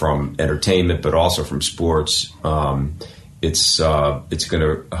people from entertainment but also from sports. It's going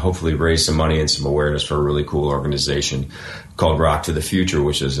to hopefully raise some money and some awareness for a really cool organization called Rock to the Future,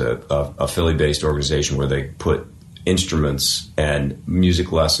 which is a Philly based organization where they put instruments and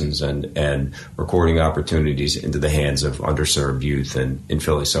music lessons and recording opportunities into the hands of underserved youth in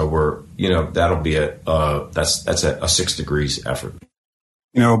Philly. So that'll be that's a 6 Degrees effort.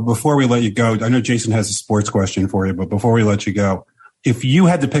 Before we let you go, I know Jason has a sports question for you, but before we let you go, if you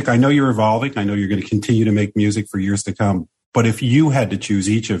had to pick, I know you're evolving, I know you're going to continue to make music for years to come, but if you had to choose,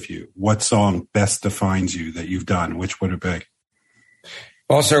 each of you, what song best defines you that you've done, which would it be?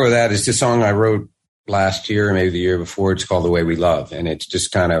 Well, I'll start with that. It's the song I wrote last year, maybe the year before. It's called The Way We Love. And it's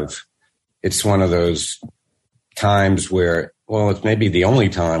just it's one of those times where, it's maybe the only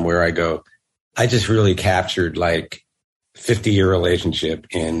time where I go, I just really captured like 50-year relationship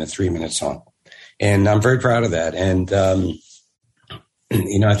in a 3-minute song. And I'm very proud of that. And,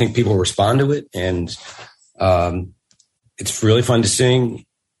 I think people respond to it, and it's really fun to sing.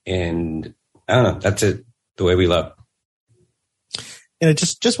 And I don't know, that's it. The Way We Love. And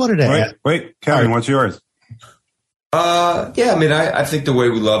just wanted to add. Wait, Kevin, what's yours? I think The Way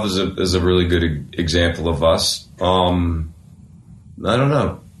We Love is a really good example of us. I don't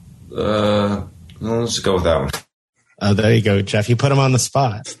know. Let's go with that one. There you go, Jeff. You put him on the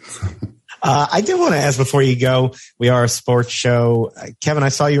spot. I did want to ask before you go, we are a sports show. Kevin, I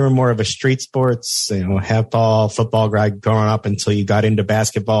saw you were more of a street sports, handball, football guy growing up until you got into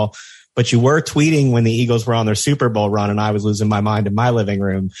basketball. but you were tweeting when the Eagles were on their Super Bowl run and I was losing my mind in my living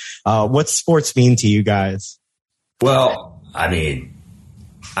room. What's sports mean to you guys? Well, I mean,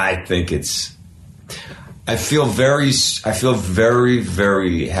 I feel very,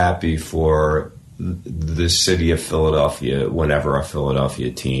 very happy for the city of Philadelphia whenever a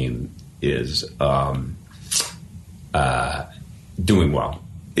Philadelphia team is doing well.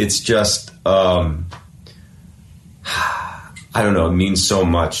 It's just, I don't know, it means so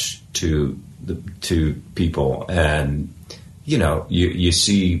much to people. And, you know, you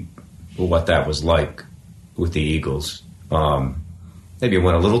see what that was like with the Eagles. Maybe it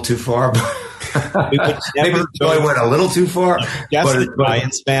went a little too far, but maybe Joy went a little too far. Jeff's the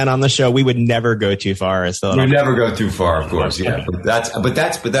Giants fan on the show. We would never go too far. We never go too far, of course. Yeah, but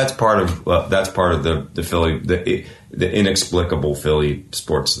that's part of the Philly, the inexplicable Philly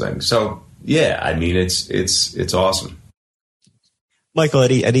sports thing. So yeah, I mean it's awesome. Michael,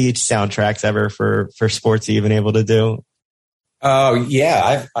 any soundtracks ever for sports you've been able to do? Oh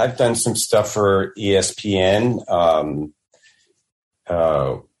yeah, I've done some stuff for ESPN.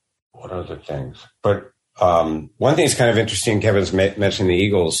 What other things? But one thing is kind of interesting. Kevin's mentioned the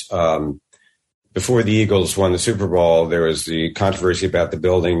Eagles. Before the Eagles won the Super Bowl, there was the controversy about the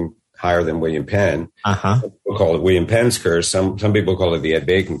building higher than William Penn. Some people call it William Penn's curse. Some people call it the Ed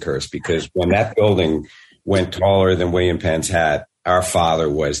Bacon curse, because when that building went taller than William Penn's hat, our father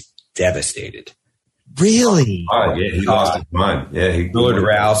was devastated. Really? Oh, yeah, he lost his mind. Yeah, Willard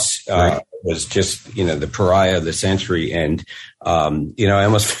Rouse was just, you know, the pariah of the century. And, you know, I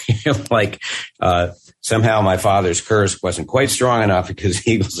almost feel like somehow my father's curse wasn't quite strong enough because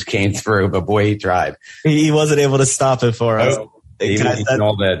the Eagles came through, but boy, he tried. He wasn't able to stop it for us. All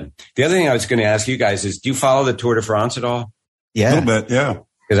that. The other thing I was going to ask you guys is, do you follow the Tour de France at all? Yeah. A little bit, yeah.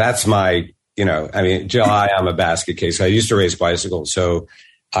 Because that's my, you know, I mean, July, I'm a basket case. I used to race bicycles, so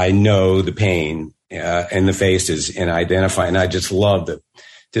I know the pain and the faces and identify. And I just love the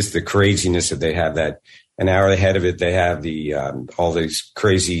craziness that they have. That an hour ahead of it, they have the all these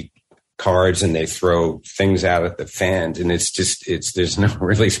crazy cards and they throw things out at the fans. And there's no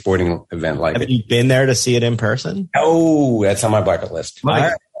really sporting event like it. Have you been there to see it in person? Oh, that's on my bucket list.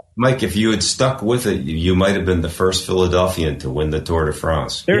 Mike, if you had stuck with it, you might have been the first Philadelphian to win the Tour de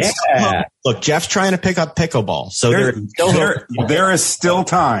France. Look, Jeff's trying to pick up pickleball, so there is still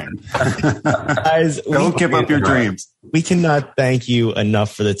time. Guys, don't give up your dreams. We cannot thank you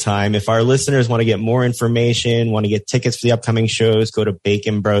enough for the time. If our listeners want to get more information, want to get tickets for the upcoming shows, go to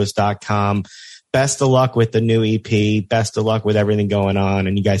baconbros.com. Best of luck with the new EP. Best of luck with everything going on,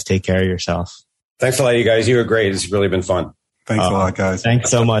 and you guys take care of yourself. Thanks a lot, you guys. You were great. It's really been fun. Thanks a lot, guys.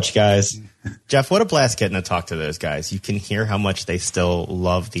 Thanks so much, guys. Jeff, what a blast getting to talk to those guys. You can hear how much they still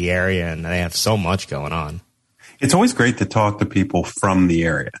love the area, and they have so much going on. It's always great to talk to people from the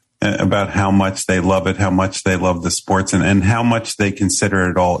area about how much they love it, how much they love the sports, and how much they consider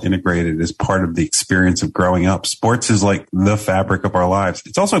it all integrated as part of the experience of growing up. Sports is like the fabric of our lives.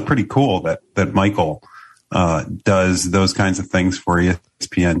 It's also pretty cool that Michael does those kinds of things for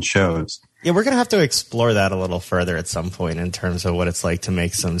ESPN shows. Yeah, we're going to have to explore that a little further at some point in terms of what it's like to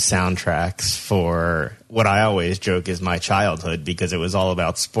make some soundtracks for what I always joke is my childhood, because it was all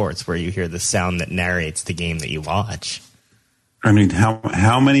about sports, where you hear the sound that narrates the game that you watch. I mean,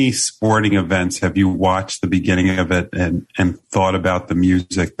 how many sporting events have you watched the beginning of it and thought about the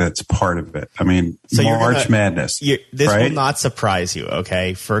music that's part of it? I mean, so March Madness. This right? will not surprise you,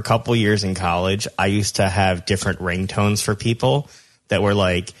 okay? For a couple years in college, I used to have different ringtones for people that were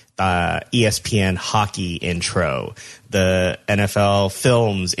like ESPN hockey intro, the NFL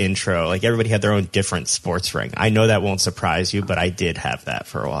films intro. Like everybody had their own different sports ring. I know that won't surprise you, but I did have that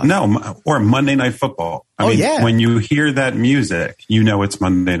for a while. No, or Monday Night Football. I mean, when you hear that music, you know it's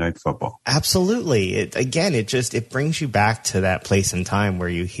Monday Night Football. Absolutely. It brings you back to that place and time where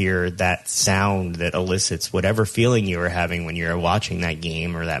you hear that sound that elicits whatever feeling you were having when you were watching that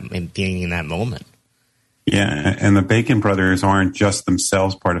game or that being in that moment. Yeah, and the Bacon brothers aren't just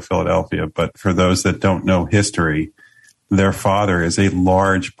themselves part of Philadelphia, but for those that don't know history, their father is a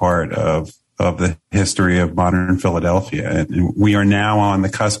large part of the history of modern Philadelphia. And we are now on the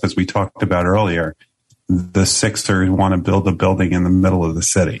cusp, as we talked about earlier. The Sixers want to build a building in the middle of the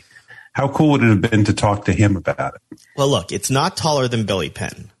city. How cool would it have been to talk to him about it? Well, look, it's not taller than Billy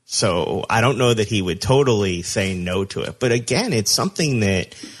Penn, so I don't know that he would totally say no to it. But again, it's something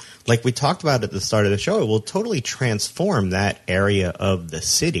that, like we talked about at the start of the show, it will totally transform that area of the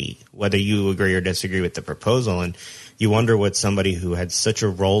city, whether you agree or disagree with the proposal. And you wonder what somebody who had such a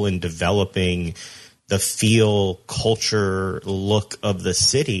role in developing the feel, culture, look of the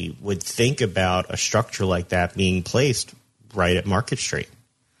city would think about a structure like that being placed right at Market Street.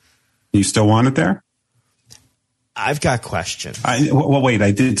 You still want it there? I've got questions. Wait,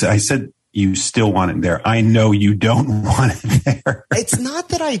 I said you still want it there. I know you don't want it there. It's not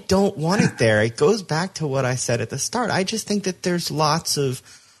that I don't want it there. It goes back to what I said at the start. I just think that there's lots of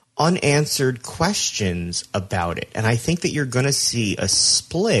unanswered questions about it. And I think that you're going to see a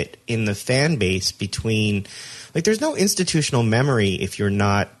split in the fan base between, like, there's no institutional memory if you're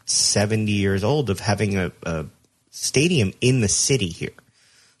not 70 years old of having a stadium in the city here.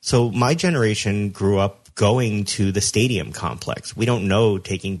 So my generation grew up going to the stadium complex. We don't know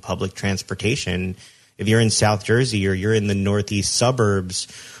taking public transportation. If you're in South Jersey or you're in the northeast suburbs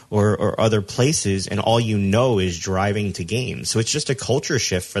or other places, and all you know is driving to games. So it's just a culture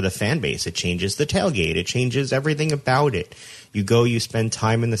shift for the fan base. It changes the tailgate. It changes everything about it. You go, you spend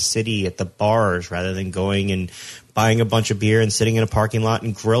time in the city at the bars rather than going and buying a bunch of beer and sitting in a parking lot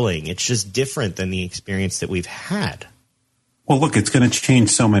and grilling. It's just different than the experience that we've had. Well, look, it's going to change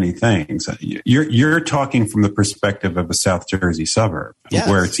so many things. You're talking from the perspective of a South Jersey suburb, yes,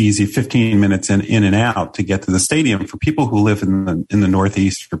 where it's easy, 15 minutes in and out to get to the stadium. For people who live in the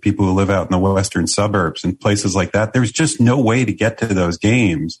Northeast, for people who live out in the western suburbs and places like that, there's just no way to get to those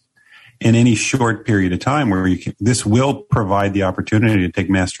games in any short period of time where this will provide the opportunity to take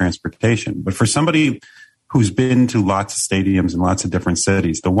mass transportation. But for somebody who's been to lots of stadiums in lots of different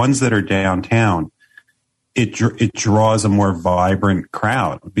cities, the ones that are downtown, it draws a more vibrant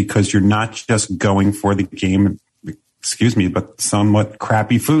crowd because you're not just going for the game, but somewhat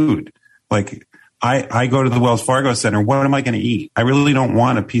crappy food. Like I go to the Wells Fargo Center. What am I going to eat? I really don't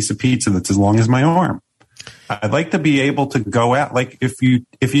want a piece of pizza that's as long as my arm. I'd like to be able to go out. Like if you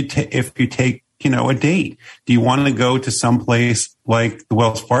take, a date, do you want to go to some place like the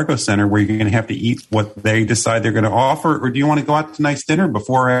Wells Fargo Center where you're going to have to eat what they decide they're going to offer? Or do you want to go out to nice dinner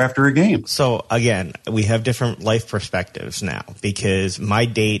before or after a game? So again, we have different life perspectives now because my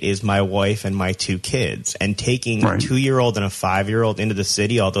date is my wife and my 2 kids, and taking a 2-year-old and a 5-year-old into the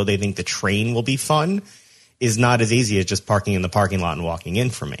city, although they think the train will be fun, is not as easy as just parking in the parking lot and walking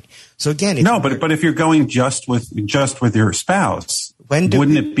in for me. So again, but if you're going just with your spouse,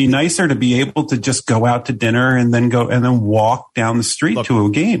 wouldn't it be nicer to be able to just go out to dinner and then walk down the street to a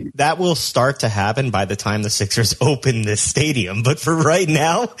game? That will start to happen by the time the Sixers open this stadium. But for right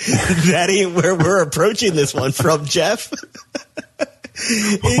now, that ain't where we're approaching this one from, Jeff.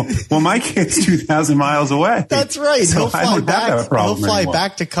 Well, my kid's 2,000 miles away. That's right. So He'll fly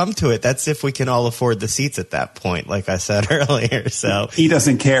back to come to it. That's if we can all afford the seats at that point, like I said earlier. So he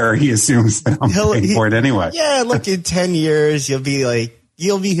doesn't care. He assumes that I'm paying for it anyway. Yeah, look, in 10 years, you'll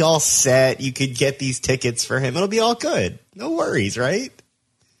be all set. You could get these tickets for him. It'll be all good. No worries, right?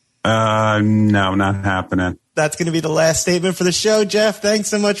 No, not happening. That's going to be the last statement for the show. Jeff, thanks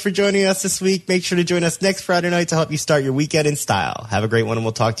so much for joining us this week. Make sure to join us next Friday night to help you start your weekend in style. Have a great one, and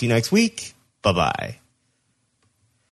we'll talk to you next week. Bye-bye.